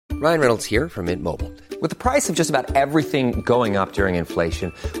Ryan Reynolds here from Mint Mobile. With the price of just about everything going up during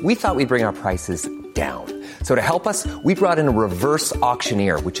inflation, we thought we'd bring our prices down. So to help us, we brought in a reverse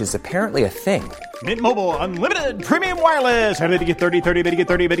auctioneer, which is apparently a thing. Mint Mobile Unlimited Premium Wireless. How to get 30, 30, how to get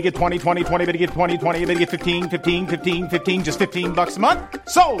 30, how to get 20, 20, 20, how to get 20, 20, how to get 15, 15, 15, 15, just $15 a month?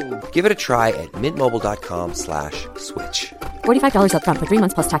 Sold! Give it a try at mintmobile.com/switch. $45 up front for 3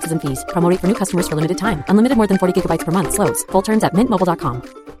 months plus taxes and fees. Promo rate for new customers for limited time. Unlimited more than 40 gigabytes per month. Slows full terms at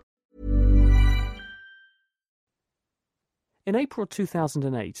mintmobile.com. In April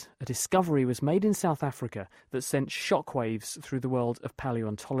 2008, a discovery was made in South Africa that sent shockwaves through the world of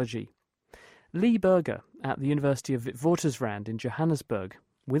paleontology. Lee Berger at the University of Witwatersrand in Johannesburg,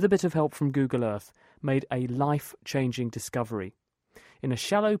 with a bit of help from Google Earth, made a life-changing discovery. In a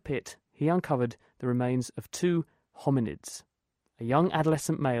shallow pit, he uncovered the remains of 2 hominids, a young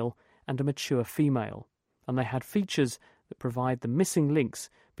adolescent male and a mature female, and they had features that provide the missing links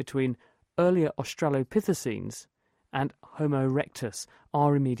between earlier Australopithecines and Homo erectus,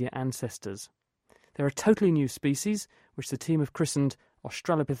 our immediate ancestors. They're a totally new species, which the team have christened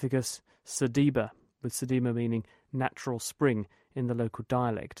Australopithecus sediba, with sediba meaning natural spring in the local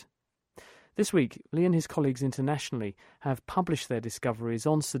dialect. This week, Lee and his colleagues internationally have published their discoveries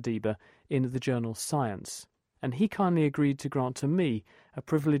on sediba in the journal Science, and he kindly agreed to grant to me a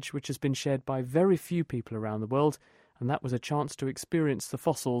privilege which has been shared by very few people around the world, and that was a chance to experience the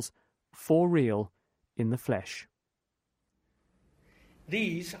fossils for real in the flesh.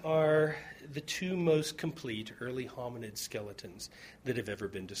 These are the 2 most complete early hominid skeletons that have ever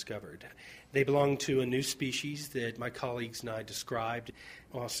been discovered. They belong to a new species that my colleagues and I described,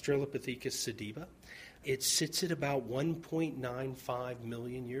 Australopithecus sediba. It sits at about 1.95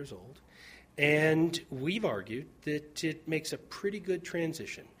 million years old, and we've argued that it makes a pretty good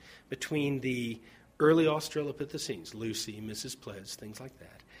transition between the early Australopithecines, Lucy, Mrs. Ples, things like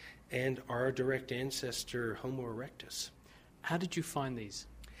that, and our direct ancestor, Homo erectus. How did you find these?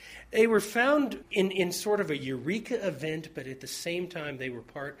 They were found in sort of a eureka event, but at the same time they were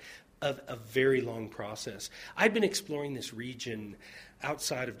part of a very long process. I'd been exploring this region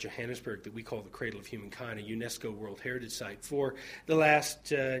outside of Johannesburg that we call the Cradle of Humankind, a UNESCO World Heritage Site, for the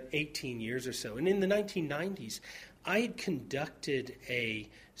last 18 years or so. And in the 1990s, I had conducted a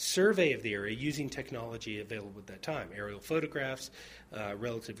survey of the area using technology available at that time, aerial photographs,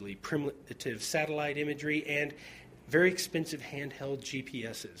 relatively primitive satellite imagery, and very expensive handheld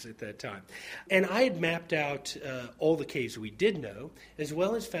GPSs at that time. And I had mapped out all the caves we did know, as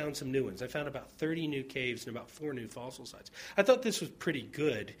well as found some new ones. I found about 30 new caves and about 4 new fossil sites. I thought this was pretty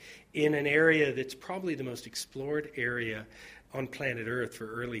good in an area that's probably the most explored area on planet Earth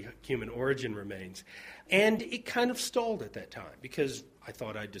for early human origin remains. And it kind of stalled at that time because I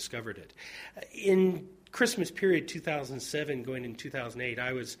thought I'd discovered it. In Christmas period 2007 going into 2008,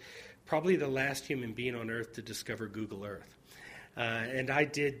 I was probably the last human being on Earth to discover Google Earth. And I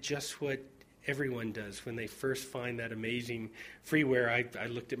did just what everyone does when they first find that amazing freeware. I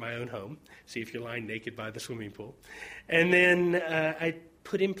looked at my own home, see if you're lying naked by the swimming pool. And then I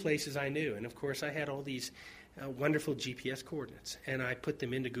put in places I knew. And, of course, I had all these wonderful GPS coordinates. And I put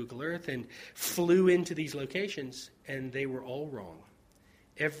them into Google Earth and flew into these locations, and they were all wrong.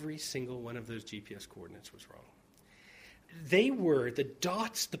 Every single one of those GPS coordinates was wrong. They were, the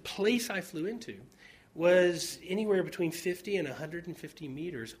dots, the place I flew into was anywhere between 50 and 150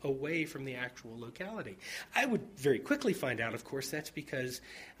 meters away from the actual locality. I would very quickly find out, of course, that's because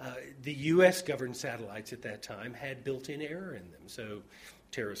the U.S.-governed satellites at that time had built-in error in them, so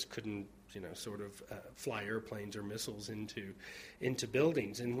terrorists couldn't fly airplanes or missiles into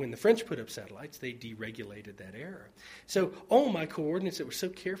buildings. And when the French put up satellites, they deregulated that error. So all my coordinates that were so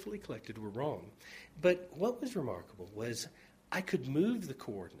carefully collected were wrong. But what was remarkable was I could move the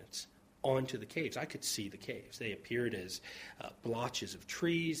coordinates onto the caves. I could see the caves. They appeared as blotches of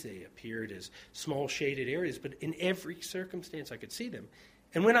trees. They appeared as small shaded areas. But in every circumstance, I could see them.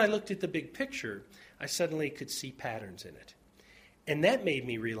 And when I looked at the big picture, I suddenly could see patterns in it. And that made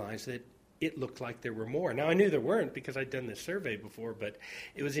me realize that it looked like there were more. Now, I knew there weren't because I'd done this survey before, but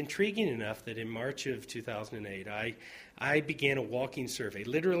it was intriguing enough that in March of 2008, I began a walking survey,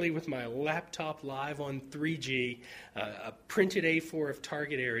 literally with my laptop live on 3G, a printed A4 of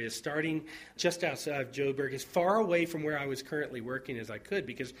target areas, starting just outside of Joburg, as far away from where I was currently working as I could,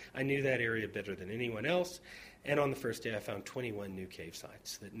 because I knew that area better than anyone else. And on the first day, I found 21 new cave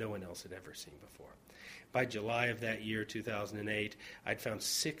sites that no one else had ever seen before. By July of that year, 2008, I'd found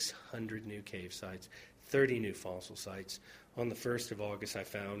 600 new cave sites, 30 new fossil sites. On the 1st of August, I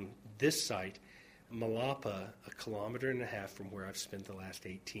found this site, Malapa, 1.5 kilometers from where I've spent the last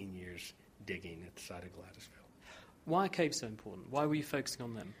 18 years digging at the site of Gladysville. Why are caves so important? Why were you focusing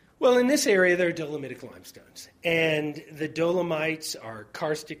on them? Well, in this area, there are dolomitic limestones. And the dolomites are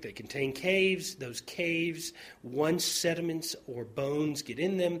karstic. They contain caves. Those caves, once sediments or bones get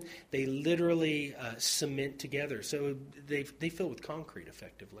in them, they literally cement together. So they fill with concrete,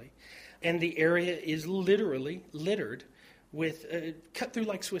 effectively. And the area is literally littered with cut through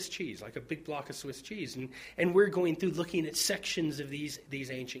like Swiss cheese, like a big block of Swiss cheese. And we're going through looking at sections of these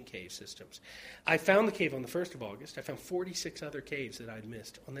ancient cave systems. I found the cave on the 1st of August. I found 46 other caves that I'd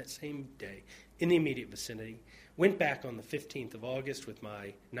missed on that same day in the immediate vicinity. Went back on the 15th of August with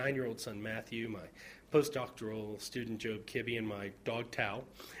my 9-year-old son Matthew, my postdoctoral student Job Kibbe, and my dog Tao.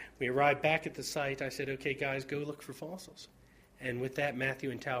 We arrived back at the site. I said, okay, guys, go look for fossils. And with that, Matthew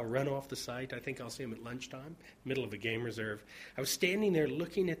and Tao run off the site. I think I'll see them at lunchtime, middle of a game reserve. I was standing there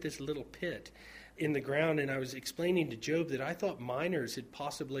looking at this little pit in the ground, and I was explaining to Job that I thought miners had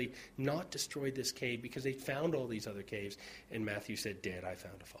possibly not destroyed this cave because they'd found all these other caves. And Matthew said, Dad, I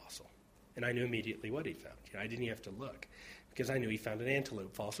found a fossil. And I knew immediately what he'd found. I didn't even have to look because I knew he found an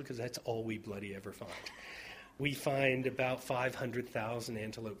antelope fossil because that's all we bloody ever find. We find about 500,000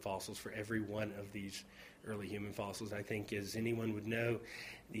 antelope fossils for every one of these early human fossils. I think, as anyone would know,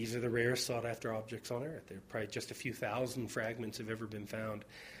 these are the rarest sought-after objects on Earth. There are probably just a few thousand fragments have ever been found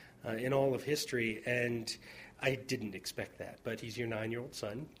in all of history, and I didn't expect that. But he's your 9-year-old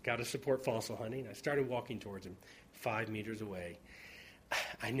son, got to support fossil hunting. I started walking towards him 5 meters away.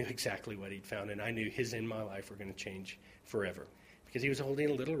 I knew exactly what he'd found, and I knew his and my life were going to change forever. Because he was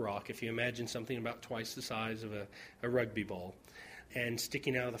holding a little rock, if you imagine something about twice the size of a rugby ball. And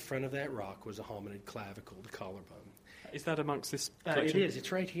sticking out of the front of that rock was a hominid clavicle, the collarbone. Is that amongst this collection? It is.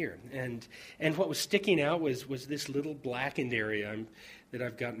 It's right here. And what was sticking out was this little blackened area that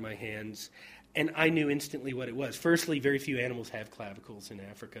I've got in my hands. And I knew instantly what it was. Firstly, very few animals have clavicles in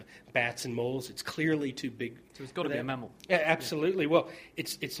Africa. Bats and moles, it's clearly too big. So it's got to be a mammal. Yeah, absolutely. Well,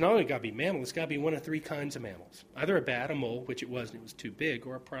 it's not only got to be mammal, it's got to be one of 3 kinds of mammals. Either a bat, a mole, which it was and it was too big,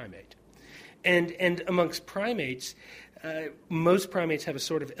 or a primate. And amongst primates, most primates have a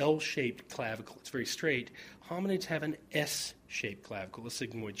sort of L-shaped clavicle. It's very straight. Hominids have an S-shaped clavicle, a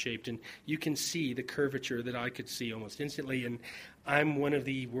sigmoid-shaped, and you can see the curvature that I could see almost instantly. And I'm one of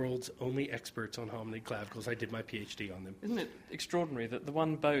the world's only experts on hominid clavicles. I did my PhD on them. Isn't it extraordinary that the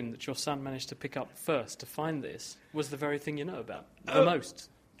one bone that your son managed to pick up first to find this was the very thing you know about the most?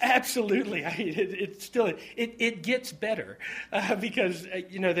 Absolutely. It gets better because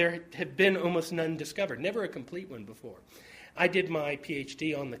there have been almost none discovered, never a complete one before. I did my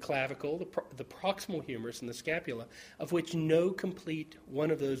PhD on the clavicle, the proximal humerus, and the scapula, of which no complete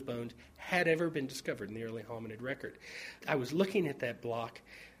one of those bones had ever been discovered in the early hominid record. I was looking at that block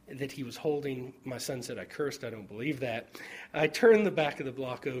that he was holding. My son said I cursed. I don't believe that. I turned the back of the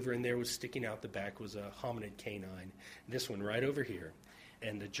block over, and there was sticking out the back was a hominid canine, this one right over here,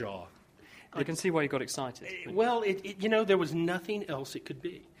 and the jaw. I can see why you got excited. Well, there was nothing else it could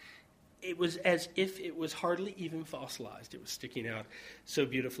be. It was as if it was hardly even fossilized. It was sticking out so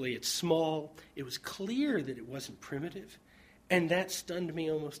beautifully. It's small. It was clear that it wasn't primitive. And that stunned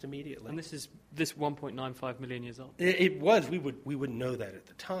me almost immediately. And this 1.95 million years old? It was. We wouldn't know that at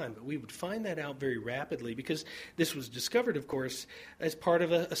the time, but we would find that out very rapidly because this was discovered, of course, as part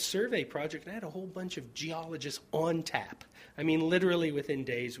of a survey project. I had a whole bunch of geologists on tap. I mean, literally within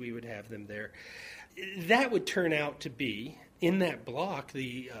days we would have them there. That would turn out to be, in that block,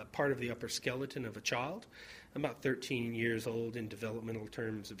 the part of the upper skeleton of a child, about 13 years old in developmental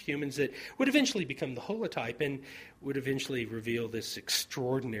terms of humans, that would eventually become the holotype and would eventually reveal this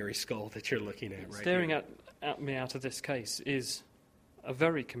extraordinary skull that you're looking at right Staring here. at me out of this case is a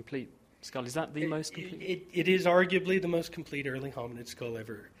very complete skull. Is that the most complete? It is arguably the most complete early hominid skull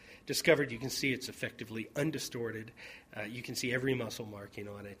ever discovered. You can see it's effectively undistorted. You can see every muscle marking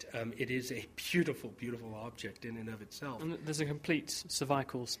on it. It is a beautiful, beautiful object in and of itself. And there's a complete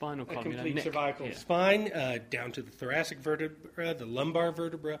cervical spinal column. A complete neck. cervical Yeah. spine, down to the thoracic vertebra, the lumbar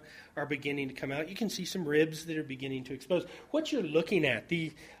vertebra are beginning to come out. You can see some ribs that are beginning to expose. What you're looking at,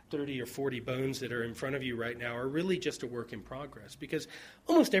 the 30 or 40 bones that are in front of you right now, are really just a work in progress because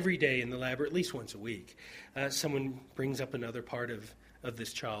almost every day in the lab, or at least once a week, someone brings up another part of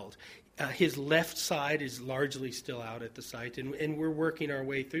this child. His left side is largely still out at the site, and we're working our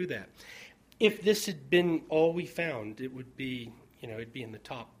way through that. If this had been all we found, it would be, it'd be in the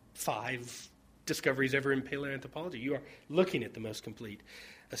top 5 discoveries ever in paleoanthropology. You are looking at the most complete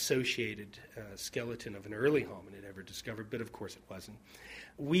associated skeleton of an early hominid ever discovered, but of course it wasn't.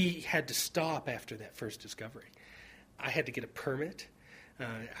 We had to stop after that first discovery. I had to get a permit.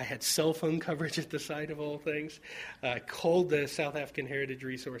 I had cell phone coverage at the site, of all things. Called the South African Heritage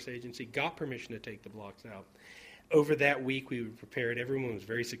Resource Agency, got permission to take the blocks out. over that week, we were prepared. Everyone was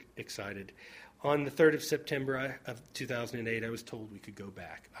very excited. On the 3rd of September of 2008, I was told we could go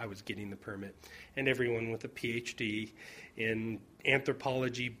back. I was getting the permit, and everyone with a PhD in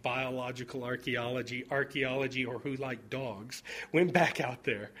anthropology, biological archaeology, or who liked dogs went back out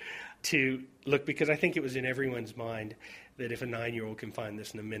there to look, because I think it was in everyone's mind that if a 9-year-old can find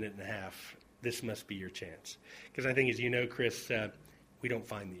this in a minute and a half, this must be your chance. Because I think, as you know, Chris, we don't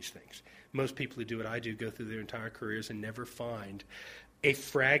find these things. Most people who do what I do go through their entire careers and never find a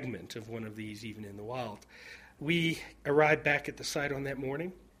fragment of one of these even in the wild. We arrived back at the site on that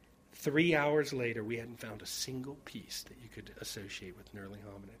morning. 3 hours later, we hadn't found a single piece that you could associate with an early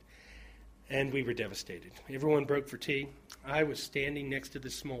hominid. And we were devastated. Everyone broke for tea. I was standing next to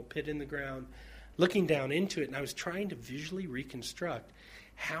this small pit in the ground, looking down into it, and I was trying to visually reconstruct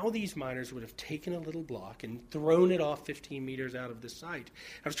how these miners would have taken a little block and thrown it off 15 meters out of the site.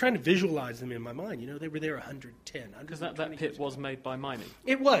 I was trying to visualize them in my mind. You know, they were there 110, 120. Because that pit was made by mining.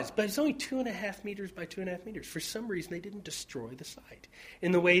 It was, but it's only 2.5 meters by 2.5 meters. For some reason, they didn't destroy the site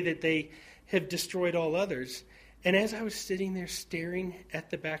in the way that they have destroyed all others. And as I was sitting there staring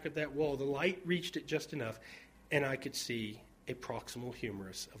at the back of that wall, the light reached it just enough, and I could see a proximal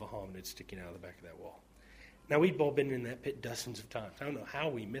humerus of a hominid sticking out of the back of that wall. Now, we'd all been in that pit dozens of times. I don't know how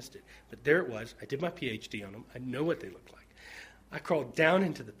we missed it, but there it was. I did my PhD on them. I know what they looked like. I crawled down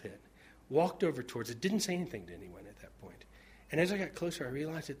into the pit, walked over towards it, didn't say anything to anyone at that point. And as I got closer, I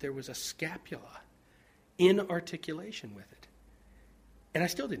realized that there was a scapula in articulation with it. And I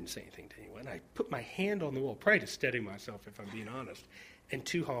still didn't say anything to anyone. I put my hand on the wall, probably to steady myself, if I'm being honest, and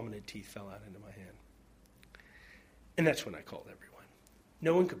 2 hominid teeth fell out into my hand. And that's when I called everyone.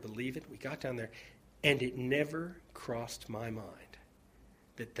 No one could believe it. We got down there. And it never crossed my mind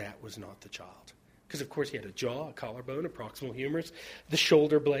that that was not the child. Because, of course, he had a jaw, a collarbone, a proximal humerus, the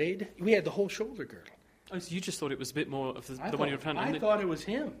shoulder blade. We had the whole shoulder girdle. Oh, so you just thought it was a bit more of the one you were found. I thought it was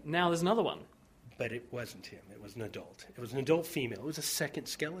him. Now there's another one. But it wasn't him. It was an adult. It was an adult female. It was a second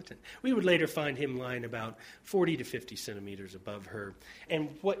skeleton. We would later find him lying about 40 to 50 centimeters above her. And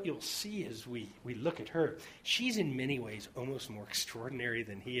what you'll see as we look at her, she's in many ways almost more extraordinary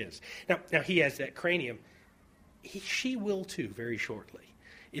than he is. Now he has that cranium. She will too, very shortly.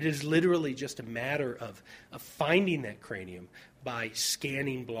 It is literally just a matter of finding that cranium by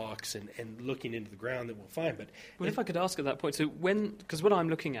scanning blocks and looking into the ground that we'll find. But if I could ask at that point, so because what I'm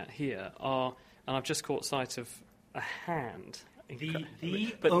looking at here are, and I've just caught sight of a hand. The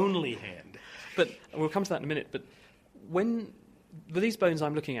only hand. But we'll come to that in a minute. But these bones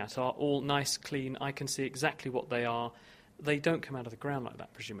I'm looking at are all nice, clean, I can see exactly what they are. They don't come out of the ground like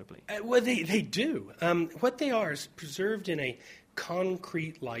that, presumably. Well, they do. What they are is preserved in a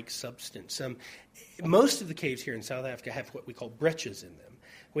concrete-like substance. Most of the caves here in South Africa have what we call breccias in them,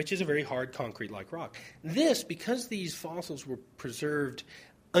 which is a very hard concrete-like rock. This, because these fossils were preserved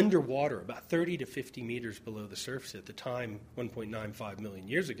underwater, about 30 to 50 meters below the surface at the time, 1.95 million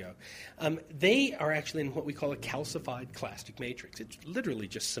years ago, they are actually in what we call a calcified clastic matrix. It's literally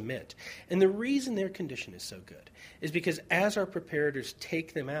just cement. And the reason their condition is so good is because as our preparators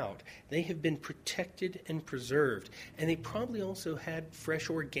take them out, they have been protected and preserved, and they probably also had fresh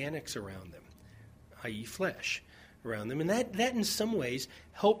organics around them, i.e. flesh around them. And that in some ways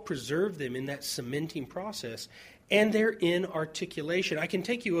helped preserve them in that cementing process. And they're in articulation. I can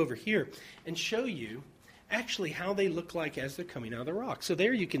take you over here and show you actually how they look like as they're coming out of the rock. So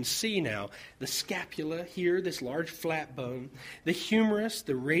there you can see now the scapula here, this large flat bone, the humerus,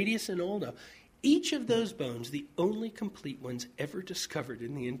 the radius and ulna. Each of those bones, the only complete ones ever discovered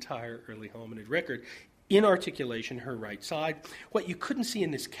in the entire early hominid record, in articulation, her right side. What you couldn't see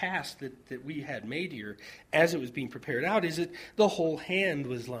in this cast that we had made here as it was being prepared out is that the whole hand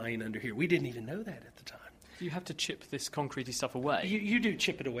was lying under here. We didn't even know that at the time. You have to chip this concretey stuff away. You do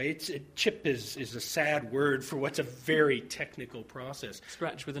chip it away. Chip is a sad word for what's a very technical process.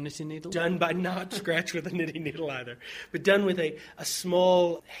 Scratch with a knitting needle? Done by not scratch with a knitting needle either, but done with a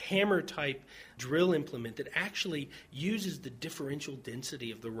small hammer-type drill implement that actually uses the differential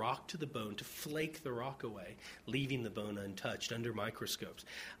density of the rock to the bone to flake the rock away, leaving the bone untouched under microscopes.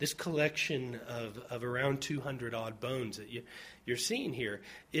 This collection of around 200-odd bones that you're seeing here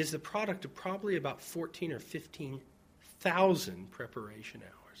is the product of probably about 14 or 15,000 preparation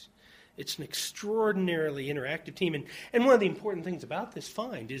hours. It's an extraordinarily interactive team. And one of the important things about this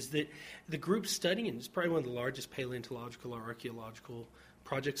find is that the group studying is probably one of the largest paleontological or archaeological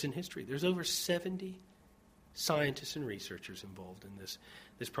projects in history. There's over 70 scientists and researchers involved in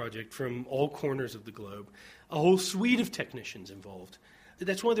this project from all corners of the globe, a whole suite of technicians involved.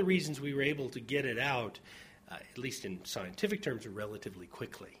 That's one of the reasons we were able to get it out, at least in scientific terms, relatively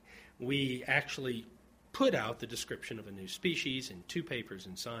quickly. We actually put out the description of a new species in 2 papers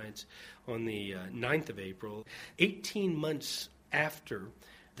in Science on the 9th of April, 18 months after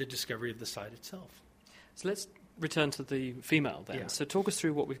the discovery of the site itself. So let's return to the female then. Yeah. So talk us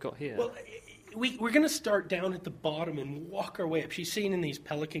through what we've got here. Well, we're going to start down at the bottom and walk our way up. She's seen in these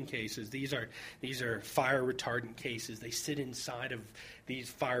pelican cases. These are fire retardant cases. They sit inside of these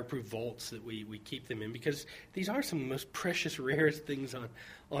fireproof vaults that we keep them in, because these are some of the most precious, rarest things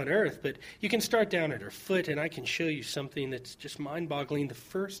on Earth. But you can start down at her foot, and I can show you something that's just mind-boggling. The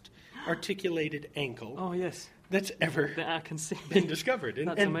first articulated ankle. Oh, yes. That's ever I can see. been discovered. And,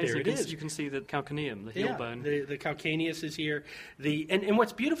 That's and amazing. there it is. You can see the calcaneum, the heel Yeah, bone. the calcaneus is here. And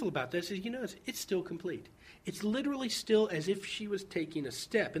what's beautiful about this is, it's still complete. It's literally still as if she was taking a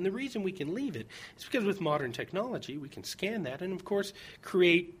step. And the reason we can leave it is because with modern technology, we can scan that and, of course,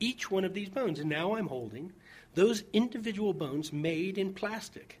 create each one of these bones. And now I'm holding those individual bones made in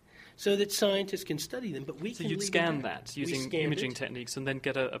plastic, so that scientists can study them, but we So can you'd leave scan it that We using scanned imaging it techniques and then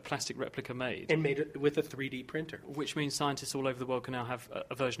get a plastic replica made, and made it with a 3D printer. which means scientists all over the world can now have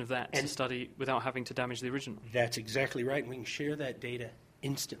a version of that to And- study without having to damage the original. That's exactly right. We can share that data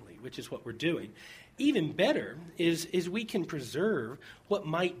instantly, which is what we're doing. Even better is we can preserve what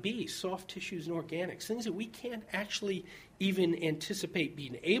might be soft tissues and organics, things that we can't actually even anticipate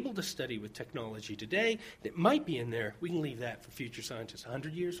being able to study with technology today that might be in there. We can leave that for future scientists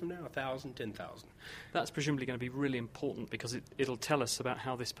 100 years from now, 1,000, 10,000. That's presumably going to be really important because it'll tell us about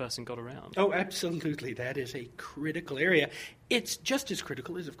how this person got around. Oh, absolutely. That is a critical area. It's just as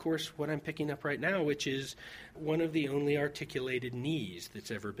critical as, of course, what I'm picking up right now, which is one of the only articulated knees that's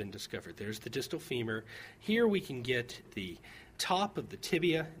ever been discovered. There's the distal femur. Here we can get the top of the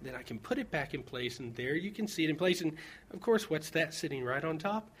tibia, then I can put it back in place, and there you can see it in place. And, of course, what's that sitting right on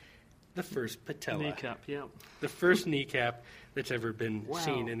top? The first patella. Kneecap, yeah. The first kneecap that's ever been Wow.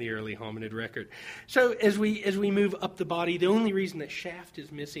 seen in the early hominid record. So as we move up the body, the only reason that shaft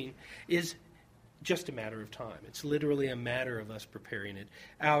is missing is just a matter of time. It's literally a matter of us preparing it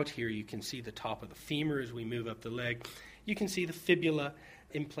out. Here you can see the top of the femur as we move up the leg. You can see the fibula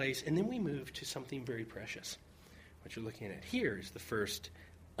in place, and then we move to something very precious. What you're looking at here is the first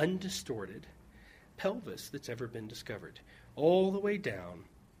undistorted pelvis that's ever been discovered, all the way down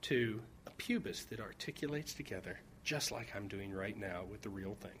to a pubis that articulates together, just like I'm doing right now with the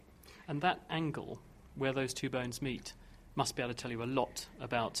real thing. And that angle where those two bones meet must be able to tell you a lot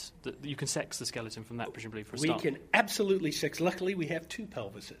about you can sex the skeleton from that, presumably, for a start. We can absolutely sex. Luckily, we have 2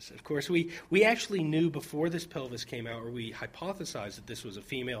 pelvises. Of course, we actually knew before this pelvis came out, or we hypothesized that this was a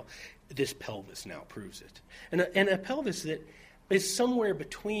female. This pelvis now proves it. And a pelvis that is somewhere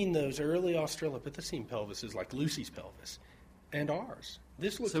between those early Australopithecine pelvises, like Lucy's pelvis, and ours.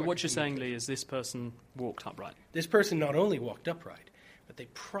 This looks So like what a you're female saying, pelvis. Lee, is this person walked upright. This person not only walked upright, but they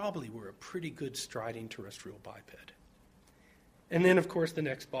probably were a pretty good striding terrestrial biped. And then, of course, the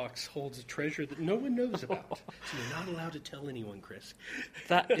next box holds a treasure that no one knows about. So you're not allowed to tell anyone, Chris.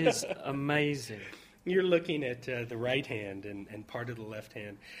 That is amazing. You're looking at the right hand and part of the left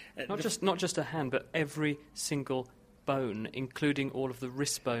hand. Not just a hand, but every single bone, including all of the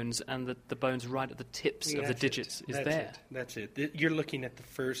wrist bones and the bones right at the tips of the digits, is there. That's it. You're looking at the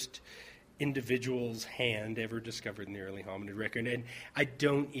first individual's hand ever discovered in the early hominid record. And I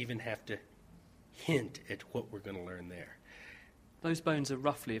don't even have to hint at what we're going to learn there. Those bones are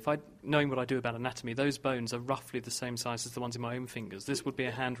roughly, knowing what I do about anatomy, those bones are roughly the same size as the ones in my own fingers. This would be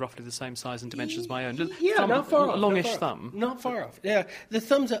a hand roughly the same size and dimensions as my own. Yeah, thumb, not far off. Longish not far off. thumb. Not far off. Yeah, the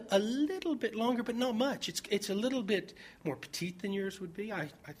thumb's a little bit longer, but not much. It's a little bit more petite than yours would be, I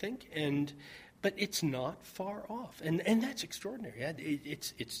think, but it's not far off, and that's extraordinary. Yeah,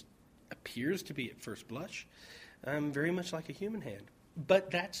 it appears to be at first blush very much like a human hand.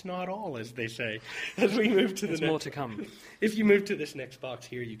 But that's not all, as they say, as we move to the There's next. more to come. If you move to this next box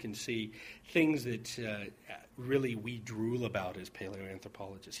here, you can see things that really we drool about as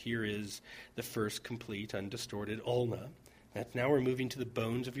paleoanthropologists. Here is the first complete undistorted ulna. Now we're moving to the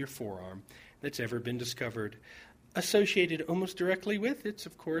bones of your forearm that's ever been discovered. Associated almost directly with it's,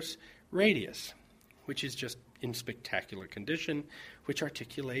 of course, radius, which is just in spectacular condition, which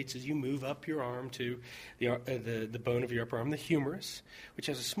articulates as you move up your arm to the bone of your upper arm, the humerus, which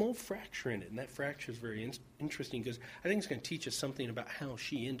has a small fracture in it. And that fracture is very interesting because I think it's going to teach us something about how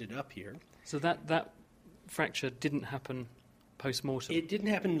she ended up here. So that fracture didn't happen post-mortem? It didn't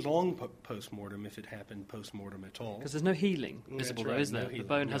happen long post-mortem, if it happened post-mortem at all. Because there's no healing visible, That's though, right, is there? no The healing.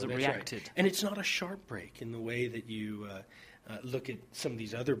 bone No, hasn't that's right. reacted. And it's not a sharp break in the way that you look at some of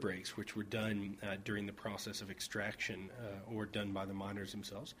these other breaks, which were done during the process of extraction or done by the miners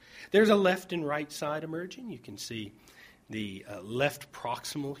themselves. There's a left and right side emerging. You can see the left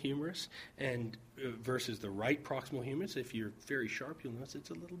proximal humerus and versus the right proximal humerus. If you're very sharp, you'll notice it's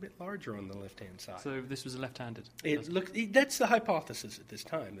a little bit larger on the left-hand side. So this was left-handed? That's the hypothesis at this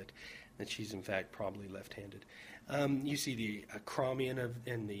time, that she's in fact probably left-handed. You see the acromion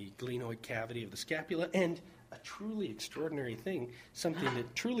and the glenoid cavity of the scapula, and a truly extraordinary thing, something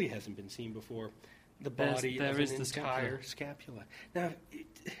that truly hasn't been seen before, the body of an entire scapula. Now,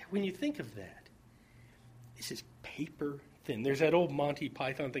 when you think of that, this is paper thin. There's that old Monty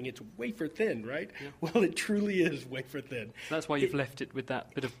Python thing, it's wafer thin, right? Yeah. Well, it truly is wafer thin. So that's why you've left it with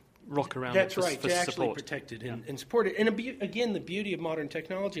that bit of rock around that's it for, right, for to actually support. protect it and support it. And again, the beauty of modern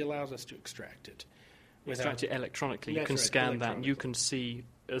technology allows us to extract it. Extract it electronically. You can scan that, and you can see,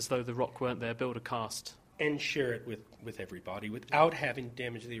 as though the rock weren't there, build a cast. And share it with everybody without having to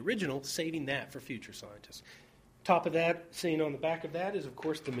damage the original, saving that for future scientists. Top of that, seen on the back of that, is, of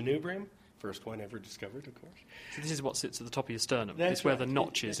course, the manubrium. First one ever discovered, of course. So this is what sits at the top of your sternum. That's it's where the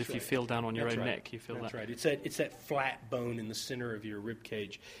notch is. If you right. feel down on your That's own right. neck, you feel That's that. That's right. It's that flat bone in the center of your rib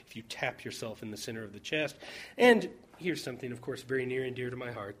cage. If you tap yourself in the center of the chest. And here's something, of course, very near and dear to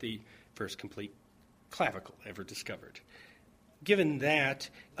my heart, the first complete clavicle ever discovered. Given that,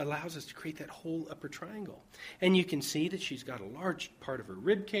 allows us to create that whole upper triangle. And you can see that she's got a large part of her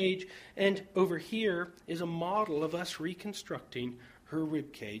rib cage, and over here is a model of us reconstructing her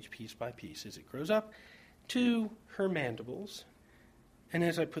rib cage piece by piece as it grows up to her mandibles. And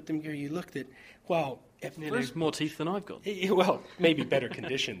as I put them here, you look at, well, at first, more teeth than I've got. Well, maybe better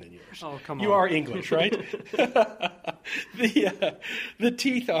condition than yours. Oh, come on. You are English, right? The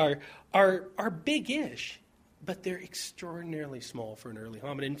teeth are big-ish, but they're extraordinarily small for an early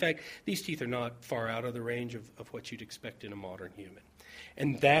hominid. In fact, these teeth are not far out of the range of what you'd expect in a modern human.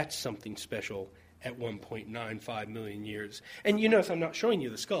 And that's something special at 1.95 million years. And you notice I'm not showing you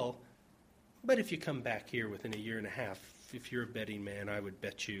the skull, but if you come back here within a year and a half, if you're a betting man, I would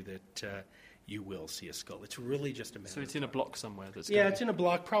bet you that you will see a skull. It's really just a matter of So it's in a block somewhere. it's in a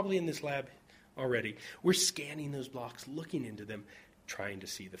block, probably in this lab already. We're scanning those blocks, looking into them, trying to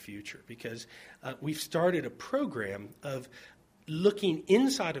see the future, because we've started a program of looking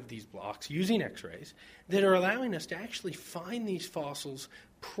inside of these blocks using x-rays that are allowing us to actually find these fossils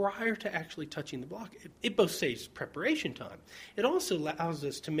prior to actually touching the block. It both saves preparation time. It also allows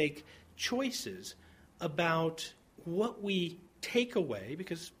us to make choices about what we take away,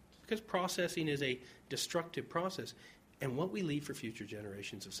 because processing is a destructive process, and what we leave for future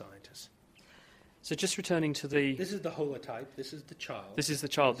generations of scientists. So just returning to the... This is the holotype. This is the child. This is the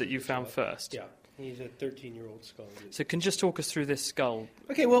child that you found first. Yeah. He's a 13-year-old skull. So can you just talk us through this skull?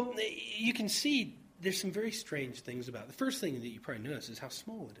 Okay, well, you can see there's some very strange things about it. The first thing that you probably notice is how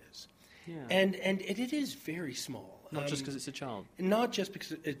small it is. Yeah. And it is very small. Not just because it's a child. Not just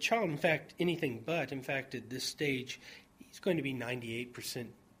because it's a child. In fact, anything but. In fact, at this stage, he's going to be 98%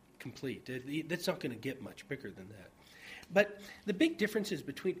 complete. That's not going to get much bigger than that. But the big differences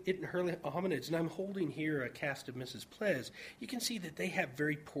between it and early hominids, and I'm holding here a cast of Mrs. Ples, you can see that they have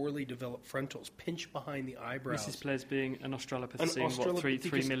very poorly developed frontals, pinched behind the eyebrows. Mrs. Ples being an Australopithecine, what,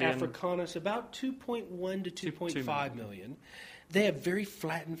 3 million? Africanus, about 2.1 to 2.5 million. They have very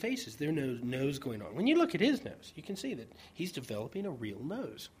flattened faces. There's no nose going on. When you look at his nose, you can see that he's developing a real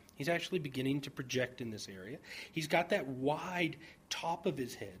nose. He's actually beginning to project in this area. He's got that wide top of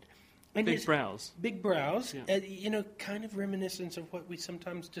his head. And big brows. Big brows, yeah. Kind of reminiscent of what we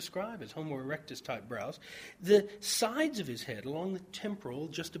sometimes describe as Homo erectus type brows. The sides of his head, along the temporal,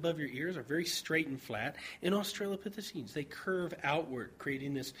 just above your ears, are very straight and flat. In Australopithecines, they curve outward,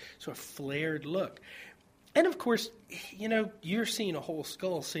 creating this sort of flared look. And of course, you're seeing a whole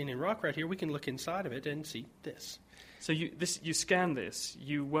skull seen in rock right here. We can look inside of it and see this. So you scan this,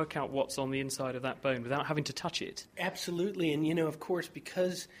 you work out what's on the inside of that bone without having to touch it. Absolutely, and of course,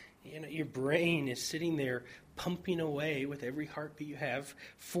 because your brain is sitting there pumping away with every heartbeat you have,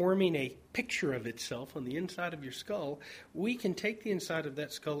 forming a picture of itself on the inside of your skull, we can take the inside of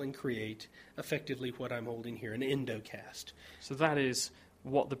that skull and create effectively what I'm holding here, an endocast. So that is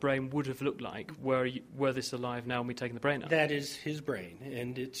what the brain would have looked like were this alive now and we'd taken the brain out. That is his brain,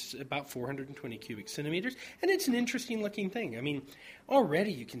 and it's about 420 cubic centimeters, and it's an interesting looking thing. I mean,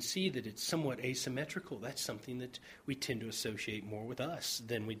 already you can see that it's somewhat asymmetrical. That's something that we tend to associate more with us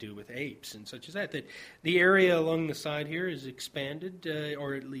than we do with apes and such as that. That the area along the side here is expanded,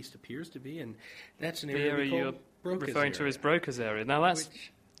 or at least appears to be, and that's an area we call you're Broca's referring area. to as Broca's area. Now that's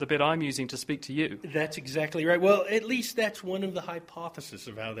the bit I'm using to speak to you. That's exactly right. Well, at least that's one of the hypotheses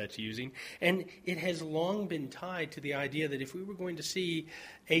of how that's using. And it has long been tied to the idea that if we were going to see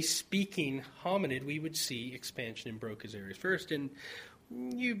a speaking hominid, we would see expansion in Broca's areas first. And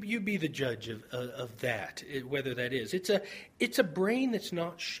You be the judge of that, whether that is. It's a brain that's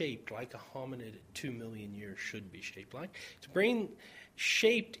not shaped like a hominid 2 million years should be shaped like. It's a brain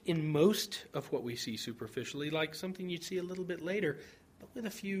shaped in most of what we see superficially like something you'd see a little bit later, but with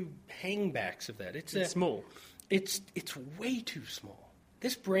a few hangbacks of that. It's small. It's way too small.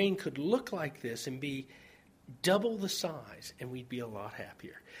 This brain could look like this and be double the size, and we'd be a lot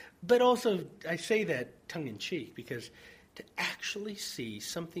happier. But also, I say that tongue-in-cheek because to actually see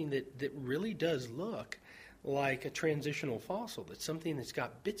something that really does look like a transitional fossil, that's something that's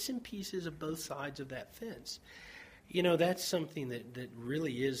got bits and pieces of both sides of that fence, that's something that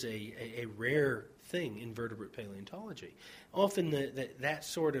really is a rare thing in vertebrate paleontology. Often that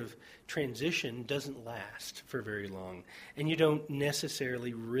sort of transition doesn't last for very long, and you don't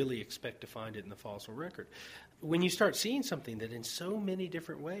necessarily really expect to find it in the fossil record. When you start seeing something that in so many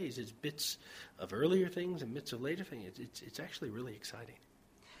different ways is bits of earlier things and bits of later things, it's actually really exciting.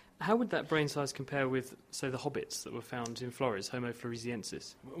 How would that brain size compare with, say, the hobbits that were found in Flores, Homo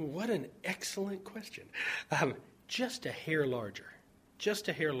floresiensis? What an excellent question. Just a hair larger. Just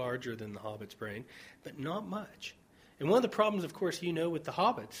a hair larger than the hobbit's brain, but not much. And one of the problems, of course, with the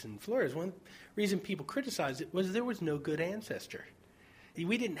hobbits in Flores, one reason people criticized it was there was no good ancestor.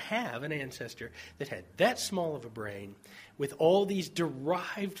 We didn't have an ancestor that had that small of a brain with all these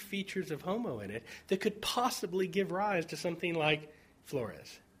derived features of Homo in it that could possibly give rise to something like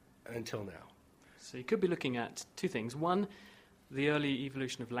Flores until now. So you could be looking at two things. One, the early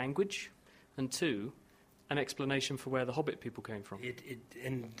evolution of language, and two, an explanation for where the Hobbit people came from.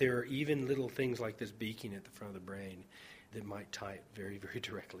 And there are even little things like this beaking at the front of the brain that might tie it very, very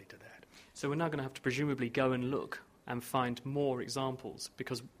directly to that. So we're now going to have to presumably go and look and find more examples,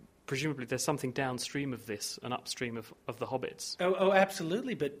 because presumably there's something downstream of this and upstream of the hobbits. Oh,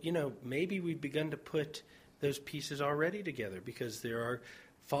 absolutely. But, maybe we've begun to put those pieces already together, because there are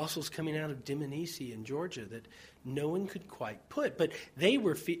fossils coming out of Dmanisi in Georgia that no one could quite put. But they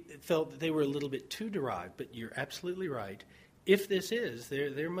felt that they were a little bit too derived. But you're absolutely right. If this is,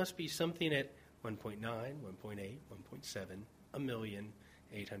 there must be something at 1.9, 1.8, 1.7,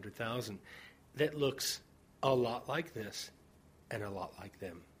 1,800,000 that looks a lot like this and a lot like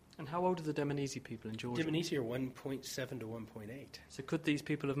them. And how old are the Dmanisi people in Georgia? Dmanisi are 1.7 to 1.8. So could these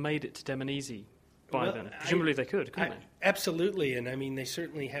people have made it to Dmanisi by then? Presumably they couldn't they? Absolutely, and they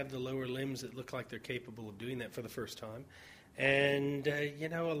certainly have the lower limbs that look like they're capable of doing that for the first time. And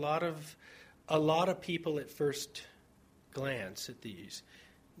a lot of people at first glance at these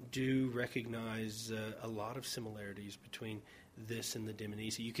do recognize a lot of similarities between this and the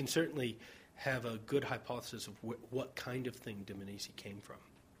Dmanisi. You can certainly have a good hypothesis of what kind of thing Dmanisi came from.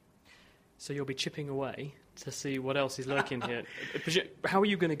 So you'll be chipping away to see what else is lurking here. How are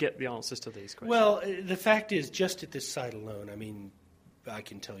you going to get the answers to these questions? Well, the fact is, just at this site alone, I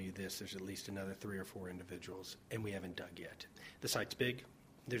can tell you this, there's at least another 3 or 4 individuals, and we haven't dug yet. The site's big.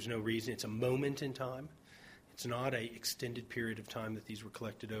 There's no reason. It's a moment in time. It's not an extended period of time that these were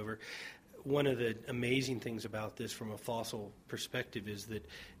collected over. One of the amazing things about this from a fossil perspective is that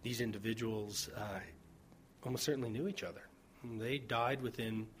these individuals almost certainly knew each other. They died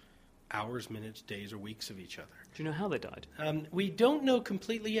within hours, minutes, days, or weeks of each other. Do you know how they died? We don't know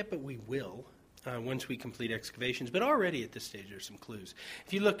completely yet, but we will once we complete excavations. But already at this stage, there's some clues.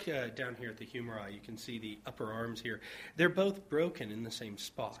 If you look down here at the humeri, you can see the upper arms here. They're both broken in the same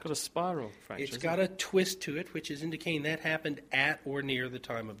spot. It's got a spiral fracture. It's got a twist to it, which is indicating that happened at or near the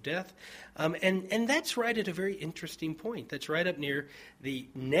time of death. And that's right at a very interesting point. That's right up near the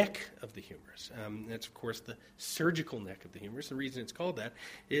neck of the humerus. That's, of course, the surgical neck of the humerus. The reason it's called that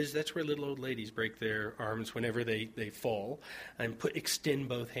is that's where little old ladies break their arms whenever they fall and extend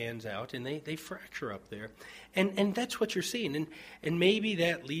both hands out, and they fracture up there. And that's what you're seeing. And maybe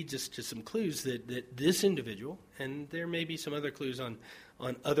that leads us to some clues that this individual, and there may be some other clues on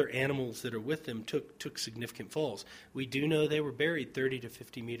other animals that are with them, took significant falls. We do know they were buried 30 to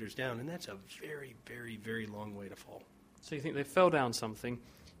 50 meters down, and that's a very, very, very long way to fall. So you think they fell down something,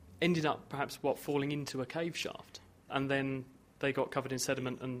 ended up perhaps, falling into a cave shaft, and then they got covered in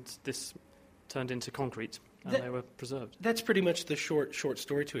sediment and this turned into concrete, and they were preserved. That's pretty much the short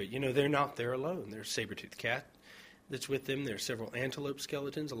story to it. They're not there alone. There's a saber-toothed cat that's with them. There's several antelope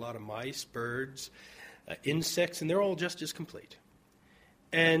skeletons, a lot of mice, birds, insects, and they're all just as complete.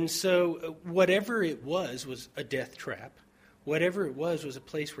 And so whatever it was a death trap. Whatever it was a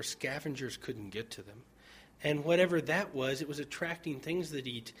place where scavengers couldn't get to them. And whatever that was, it was attracting things that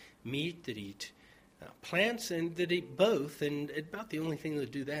eat meat, that eat plants, and that eat both. And about the only thing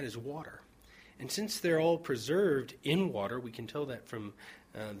that do that is water. And since they're all preserved in water, we can tell that from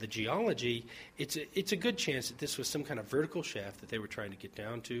the geology, it's a good chance that this was some kind of vertical shaft that they were trying to get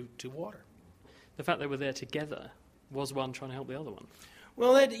down to water. The fact they were there together, was one trying to help the other one?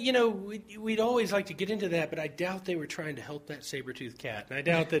 Well, we'd always like to get into that, but I doubt they were trying to help that saber-toothed cat. And I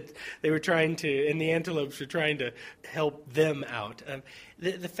doubt that they were trying to, and the antelopes were trying to help them out.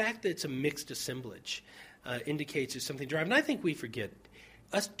 The fact that it's a mixed assemblage indicates there's something driving. And I think we forget.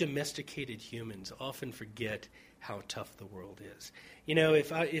 Us domesticated humans often forget how tough the world is.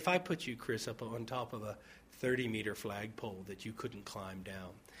 If I put you, Chris, up on top of a 30-meter flagpole that you couldn't climb down,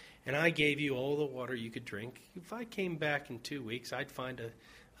 and I gave you all the water you could drink, if I came back in 2 weeks, I'd find a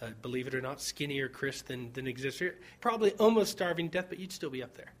believe it or not, skinnier Chris than exists here. Probably almost starving to death, but you'd still be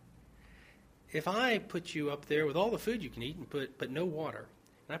up there. If I put you up there with all the food you can eat but no water,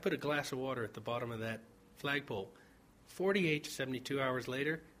 and I put a glass of water at the bottom of that flagpole, 48 to 72 hours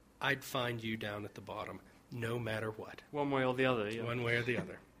later, I'd find you down at the bottom, no matter what. One way or the other, yeah. One way or the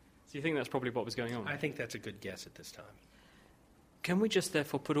other. So you think that's probably what was going on? I think that's a good guess at this time. Can we just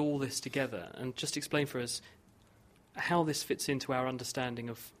therefore put all this together and just explain for us how this fits into our understanding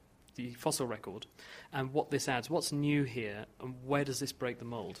of the fossil record and what this adds? What's new here and where does this break the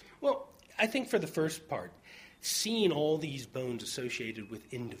mold? Well, I think for the first part, seeing all these bones associated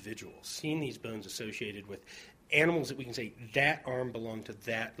with individuals, seeing these bones associated with animals that we can say that arm belonged to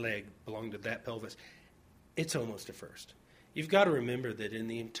that leg, belonged to that pelvis, it's almost a first. You've got to remember that in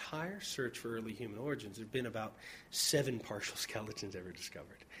the entire search for early human origins, there have been about 7 partial skeletons ever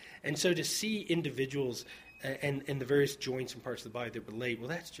discovered. And so to see individuals and the various joints and parts of the body that relate, well,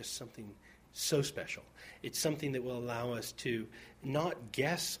 that's just something so special. It's something that will allow us to not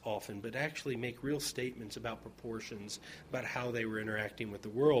guess often, but actually make real statements about proportions, about how they were interacting with the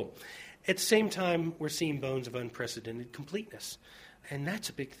world. At the same time, we're seeing bones of unprecedented completeness. And that's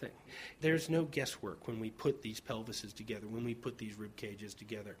a big thing. There's no guesswork when we put these pelvises together, when we put these rib cages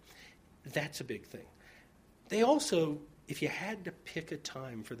together. That's a big thing. They also, if you had to pick a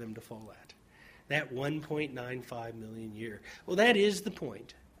time for them to fall at, that 1.95 million year, well, that is the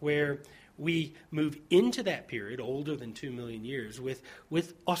point where we move into that period, older than 2 million years, with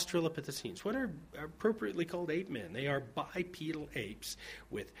Australopithecines, what are appropriately called ape men. They are bipedal apes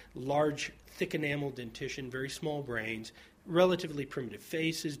with large, thick enamel dentition, very small brains, relatively primitive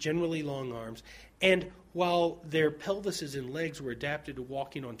faces, generally long arms, and while their pelvises and legs were adapted to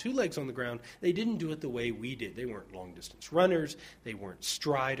walking on 2 legs on the ground, they didn't do it the way we did. They weren't long-distance runners, they weren't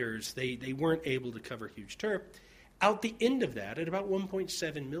striders, they weren't able to cover huge turf. Out the end of that, at about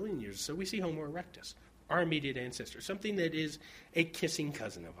 1.7 million years or so, we see Homo erectus, our immediate ancestor, something that is a kissing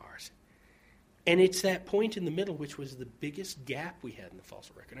cousin of ours. And it's that point in the middle which was the biggest gap we had in the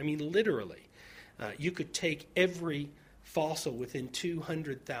fossil record. I mean, literally, you could take every fossil within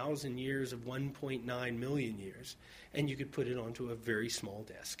 200,000 years of 1.9 million years, and you could put it onto a very small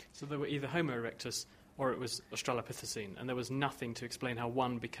desk. So there were either Homo erectus or it was Australopithecine, and there was nothing to explain how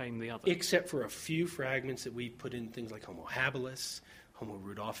one became the other. Except for a few fragments that we put in things like Homo habilis, Homo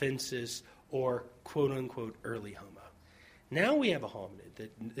rudolfensis, or quote-unquote early Homo. Now we have a hominid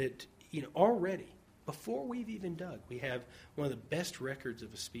that already, before we've even dug, we have one of the best records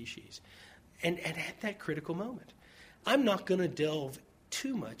of a species. And at that critical moment, I'm not going to delve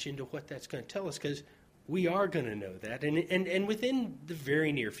too much into what that's going to tell us because we are going to know that. And within the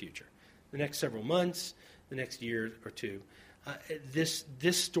very near future, the next several months, the next year or two, this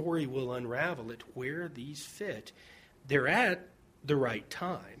story will unravel at where these fit. They're at the right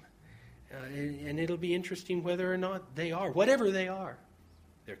time. And it'll be interesting whether or not they are. Whatever they are,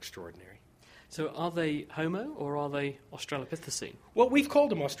 they're extraordinary. So are they Homo or are they Australopithecine? Well, we've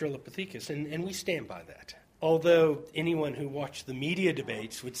called them Australopithecus, and we stand by that. Although anyone who watched the media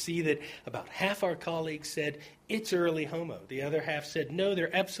debates would see that about half our colleagues said it's early Homo. The other half said, no,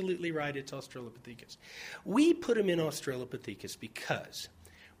 they're absolutely right, it's Australopithecus. We put them in Australopithecus because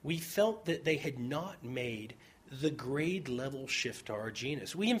we felt that they had not made the grade level shift to our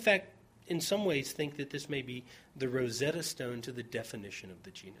genus. We, in fact, in some ways think that this may be the Rosetta Stone to the definition of the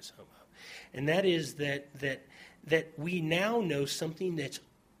genus Homo. And that is that we now know something that's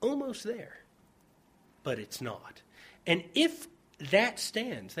almost there, but it's not. And if that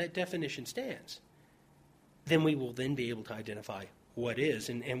stands, that definition stands, then we will then be able to identify what is.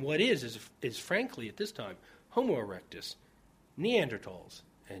 And what is frankly, at this time, Homo erectus, Neanderthals,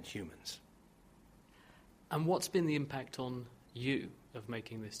 and humans. And what's been the impact on you of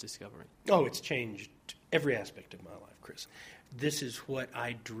making this discovery? Oh, it's changed every aspect of my life, Chris. This is what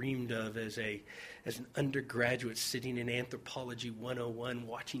I dreamed of as an undergraduate sitting in Anthropology 101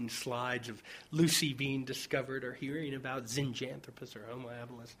 watching slides of Lucy being discovered or hearing about Zinjanthropus or Homo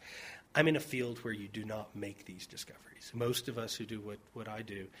habilis. I'm in a field where you do not make these discoveries. Most of us who do what I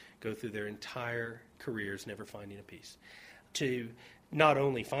do go through their entire careers never finding a piece. To not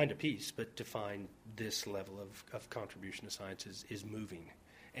only find a piece, but to find this level of contribution to science is moving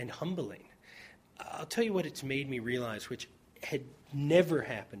and humbling. I'll tell you what it's made me realize, which had never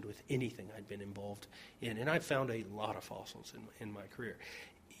happened with anything I'd been involved in, and I've found a lot of fossils in my career.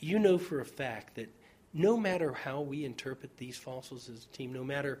 You know for a fact that no matter how we interpret these fossils as a team, no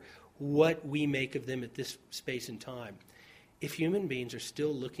matter what we make of them at this space and time, if human beings are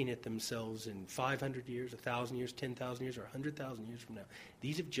still looking at themselves in 500 years, 1,000 years, 10,000 years, or 100,000 years from now,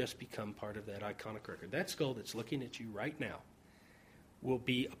 these have just become part of that iconic record. That skull that's looking at you right now will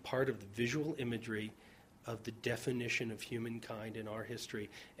be a part of the visual imagery of the definition of humankind in our history,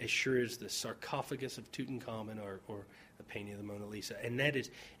 as sure as the sarcophagus of Tutankhamun or the painting of the Mona Lisa. And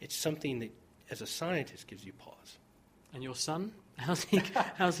it's something that, as a scientist, gives you pause. And your son? How's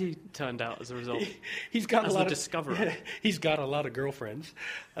he turned out as a result? He's got as a lot a discoverer. He's got a lot of girlfriends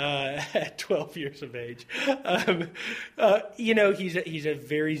at 12 years of age. He's a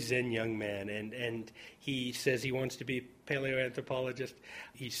very zen young man, and he says he wants to be a paleoanthropologist.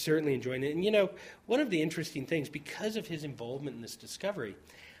 He's certainly enjoying it. And one of the interesting things, because of his involvement in this discovery,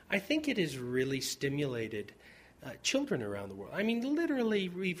 I think it has really stimulated children around the world. I mean, literally,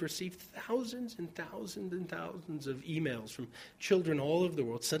 we've received thousands and thousands and thousands of emails from children all over the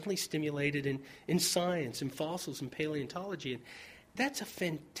world, suddenly stimulated in science and fossils and paleontology. And that's a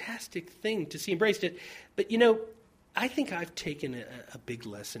fantastic thing to see embraced. But, I think I've taken a big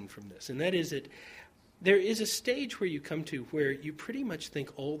lesson from this, and that is that there is a stage where you come to where you pretty much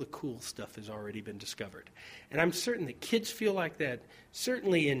think all the cool stuff has already been discovered. And I'm certain that kids feel like that,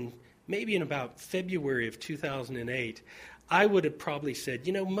 certainly maybe in about February of 2008, I would have probably said,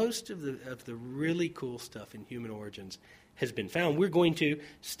 most of the really cool stuff in human origins has been found. We're going to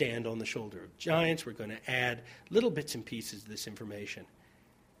stand on the shoulder of giants. We're going to add little bits and pieces of this information.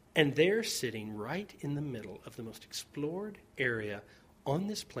 And they're sitting right in the middle of the most explored area on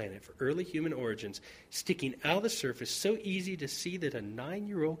this planet for early human origins, sticking out of the surface so easy to see that a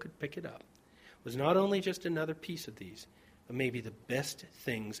 9-year-old could pick it up, was not only just another piece of these, but maybe the best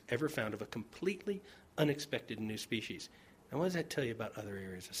things ever found of a completely unexpected new species. Now, what does that tell you about other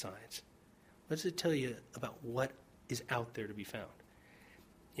areas of science? What does it tell you about what is out there to be found?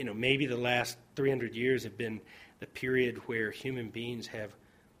 Maybe the last 300 years have been the period where human beings have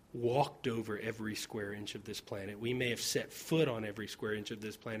walked over every square inch of this planet. We may have set foot on every square inch of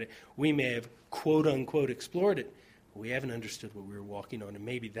this planet. We may have, quote-unquote, explored it, but we haven't understood what we were walking on, and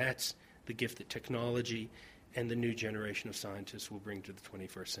maybe that's the gift that technology and the new generation of scientists will bring to the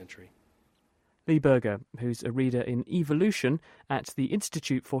 21st century. Lee Berger, who's a reader in evolution at the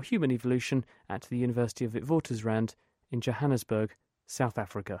Institute for Human Evolution at the University of Witwatersrand in Johannesburg, South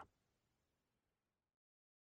Africa.